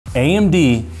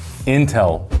AMD,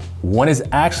 Intel, one is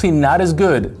actually not as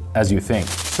good as you think.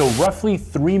 So roughly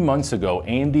 3 months ago,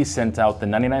 AMD sent out the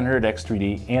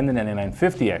 9900X3D and the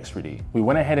 9950X3D. We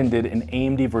went ahead and did an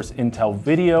AMD versus Intel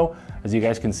video. As you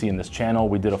guys can see in this channel,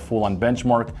 we did a full-on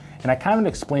benchmark, and I kind of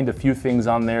explained a few things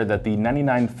on there that the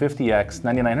 9950X,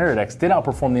 9900X did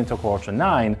outperform the Intel Core Ultra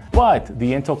 9, but the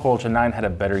Intel Core Ultra 9 had a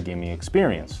better gaming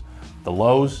experience. The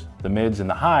lows, the mids, and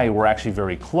the high were actually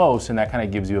very close, and that kind of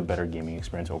gives you a better gaming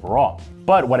experience overall.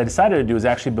 But what I decided to do is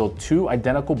actually build two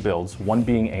identical builds, one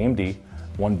being AMD,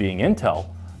 one being Intel,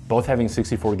 both having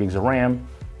 64 gigs of RAM,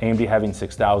 AMD having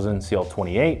 6000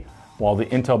 CL28, while the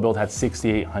Intel build had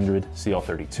 6800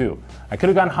 CL32. I could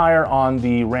have gone higher on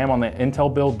the RAM on the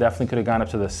Intel build, definitely could have gone up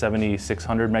to the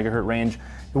 7600 megahertz range.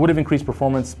 It would have increased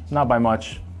performance, not by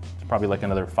much, it's probably like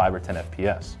another 5 or 10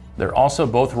 FPS. They're also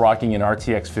both rocking an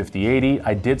RTX 5080.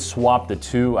 I did swap the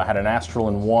two. I had an Astral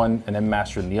in one, an M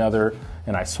Master in the other,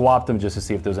 and I swapped them just to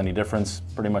see if there was any difference.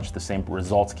 Pretty much the same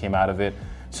results came out of it.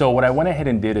 So what I went ahead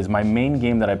and did is my main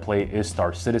game that I play is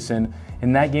Star Citizen,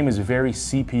 and that game is very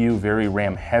CPU, very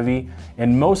RAM heavy,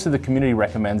 and most of the community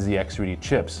recommends the X3D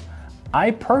chips.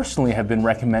 I personally have been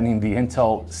recommending the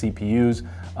Intel CPUs.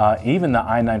 Even the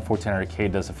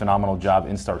i9-1400K does a phenomenal job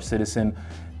in Star Citizen.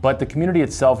 But the community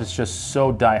itself is just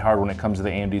so diehard when it comes to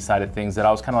the AMD side of things that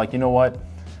I was kind of like, you know what?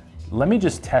 Let me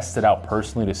just test it out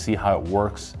personally to see how it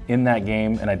works in that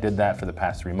game, and I did that for the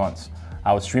past 3 months.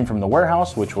 I would stream from the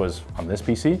warehouse, which was on this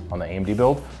PC, on the AMD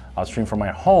build. I would stream from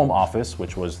my home office,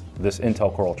 which was this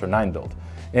Intel Core Ultra 9 build.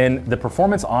 And the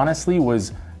performance honestly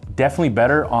was definitely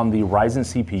better on the Ryzen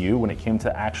CPU when it came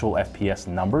to actual FPS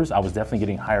numbers. I was definitely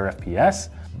getting higher FPS,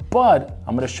 but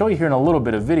I'm gonna show you here in a little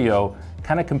bit of video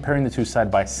kind of comparing the two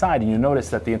side by side, and you notice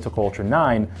that the Intel Core Ultra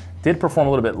 9 did perform a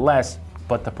little bit less,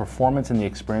 but the performance and the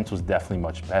experience was definitely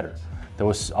much better. There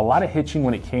was a lot of hitching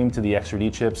when it came to the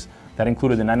X3D chips. That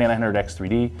included the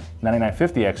 9900X3D,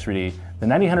 9950X3D. The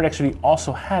 9900X3D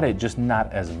also had it, just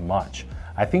not as much.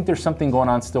 I think there's something going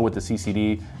on still with the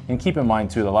CCD, and keep in mind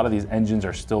too, that a lot of these engines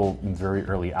are still in very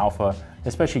early alpha,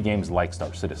 especially games like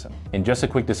Star Citizen. And just a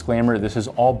quick disclaimer, this is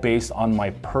all based on my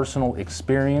personal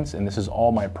experience, and this is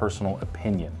all my personal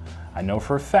opinion. I know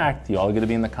for a fact, y'all are gonna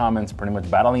be in the comments pretty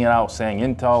much battling it out, saying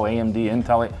Intel, AMD,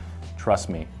 Intel, trust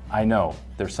me, I know.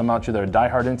 There's some out you that are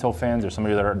diehard Intel fans, there's some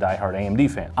of you that are diehard AMD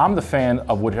fans. I'm the fan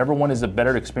of whichever one is a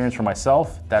better experience for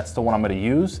myself, that's the one I'm gonna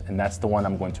use, and that's the one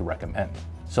I'm going to recommend.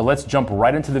 So let's jump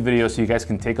right into the video so you guys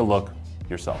can take a look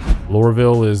yourself.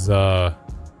 Lorville is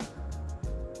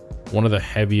one of the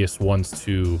heaviest ones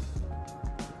to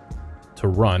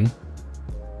run.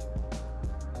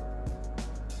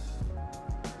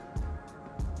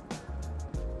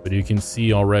 But you can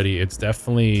see already, it's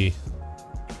definitely...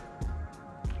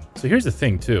 So here's the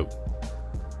thing too.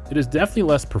 It is definitely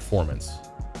less performance.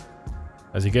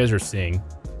 As you guys are seeing,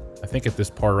 I think at this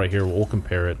part right here, we'll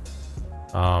compare it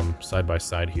side by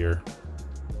side here.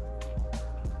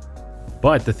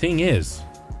 But the thing is,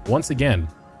 once again,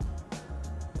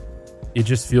 it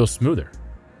just feels smoother.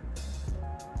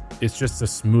 It's just a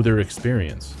smoother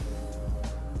experience.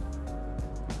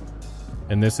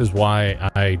 And this is why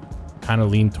I kind of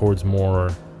lean towards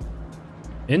more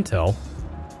Intel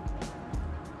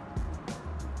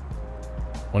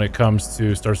when it comes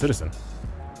to Star Citizen.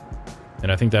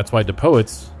 And I think that's why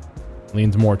DePoets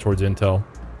leans more towards Intel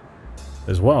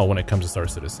as well when it comes to Star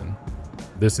Citizen.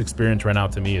 This experience right now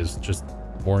to me is just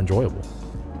more enjoyable.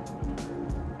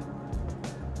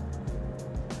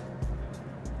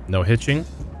 No hitching.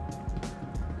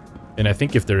 And I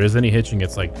think if there is any hitching,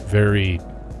 it's like very,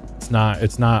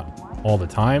 it's not all the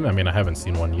time. I mean, I haven't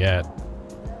seen one yet.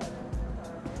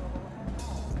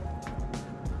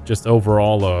 Just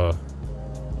overall,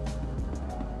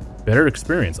 better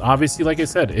experience. Obviously, like I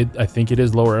said, I think it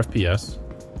is lower FPS,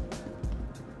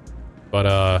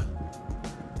 but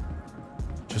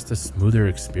just a smoother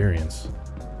experience.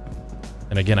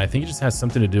 And again, I think it just has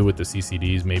something to do with the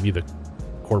CCDs, maybe the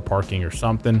core parking or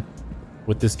something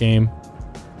with this game.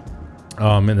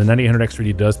 And the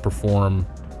 9800X3D does perform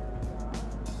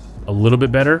a little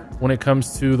bit better when it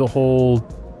comes to the whole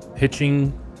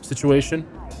hitching situation.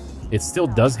 It still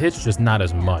does hitch, just not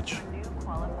as much.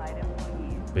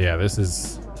 But yeah, this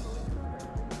is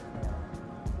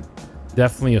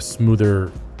definitely a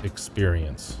smoother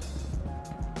experience.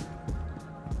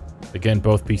 Again,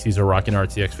 both PCs are rocking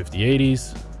RTX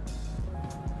 5080s.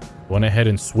 Went ahead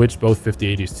and switched both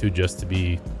 5080s too, just to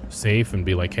be safe and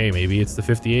be like, hey, maybe it's the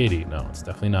 5080. No, it's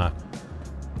definitely not.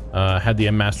 I had the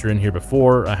M Master in here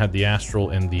before. I had the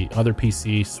Astral in the other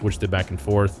PC, switched it back and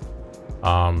forth.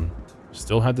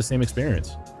 Still had the same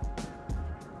experience.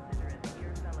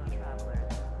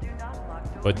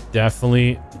 but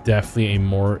definitely a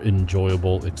more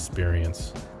enjoyable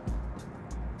experience.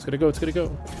 It's gonna go.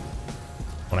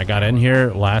 When I got in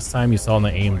here last time, you saw in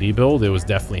the AMD build, it was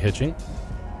definitely hitching.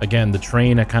 Again, the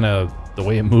train, the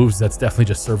way it moves, that's definitely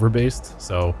just server based,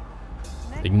 so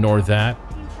ignore that.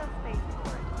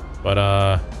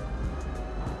 But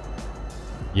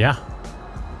yeah.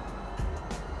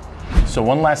 So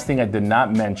one last thing I did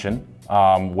not mention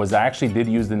was I actually did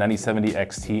use the 9070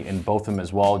 XT in both of them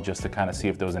as well, just to kind of see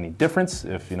if there was any difference.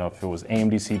 If it was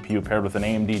AMD CPU paired with an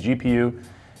AMD GPU,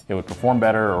 it would perform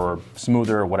better or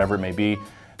smoother or whatever it may be.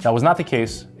 That was not the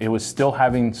case. It was still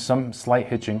having some slight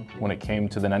hitching when it came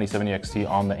to the 9070 XT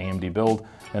on the AMD build.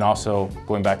 And also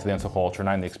going back to the Intel Core Ultra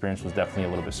 9, the experience was definitely a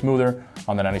little bit smoother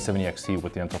on the 9070 XT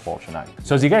with the Intel Core Ultra 9.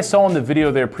 So as you guys saw in the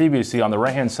video there previously, on the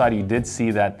right-hand side, you did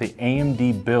see that the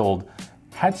AMD build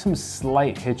had some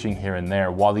slight hitching here and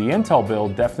there, while the Intel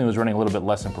build definitely was running a little bit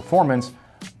less in performance,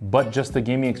 but just the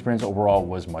gaming experience overall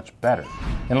was much better.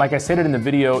 And like I stated in the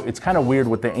video, it's kind of weird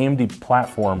with the AMD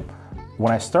platform.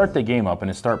 When I start the game up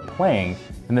and I start playing,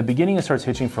 in the beginning it starts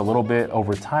hitching for a little bit.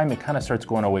 Over time, it kind of starts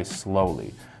going away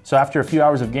slowly. So after a few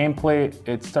hours of gameplay,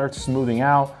 it starts smoothing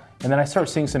out, and then I start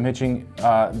seeing some hitching,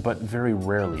 but very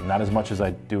rarely, not as much as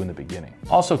I do in the beginning.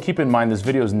 Also, keep in mind, this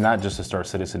video is not just a Star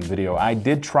Citizen video. I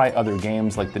did try other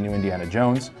games like the new Indiana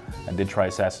Jones. I did try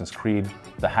Assassin's Creed,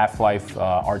 the Half-Life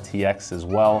RTX as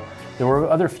well. There were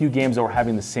other few games that were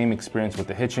having the same experience with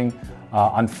the hitching.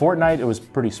 On Fortnite, it was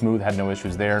pretty smooth, had no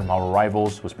issues there. Marvel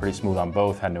Rivals was pretty smooth on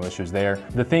both, had no issues there.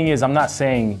 The thing is, I'm not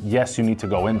saying, yes, you need to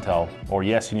go Intel, or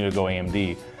yes, you need to go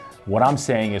AMD. What I'm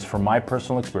saying is, from my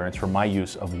personal experience, from my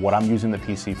use of what I'm using the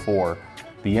PC for,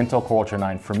 the Intel Core Ultra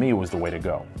 9 for me was the way to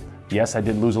go. Yes, I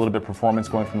did lose a little bit of performance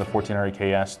going from the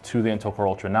 1400KS to the Intel Core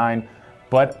Ultra 9,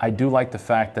 but I do like the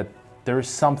fact that there is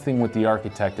something with the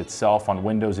architect itself. On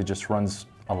Windows, it just runs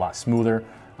a lot smoother.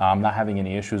 I'm not having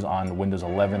any issues on Windows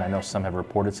 11. I know some have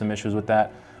reported some issues with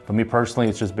that. For me personally,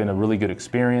 it's just been a really good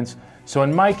experience. So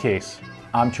in my case,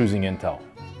 I'm choosing Intel.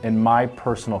 In my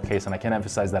personal case, and I can't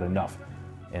emphasize that enough.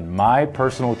 In my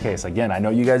personal case, again, I know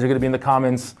you guys are gonna be in the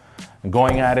comments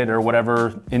going at it or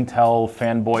whatever, Intel,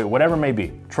 fanboy, whatever it may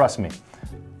be. Trust me,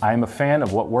 I am a fan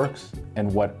of what works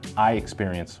and what I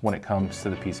experience when it comes to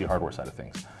the PC hardware side of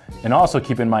things. And also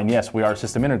keep in mind, yes, we are a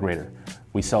system integrator.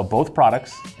 We sell both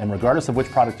products, and regardless of which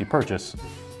product you purchase,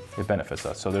 it benefits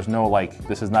us. So there's no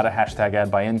this is not a hashtag ad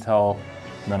by Intel,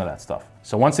 none of that stuff.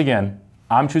 So once again,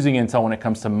 I'm choosing Intel when it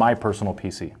comes to my personal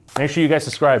PC. Make sure you guys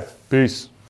subscribe. Peace.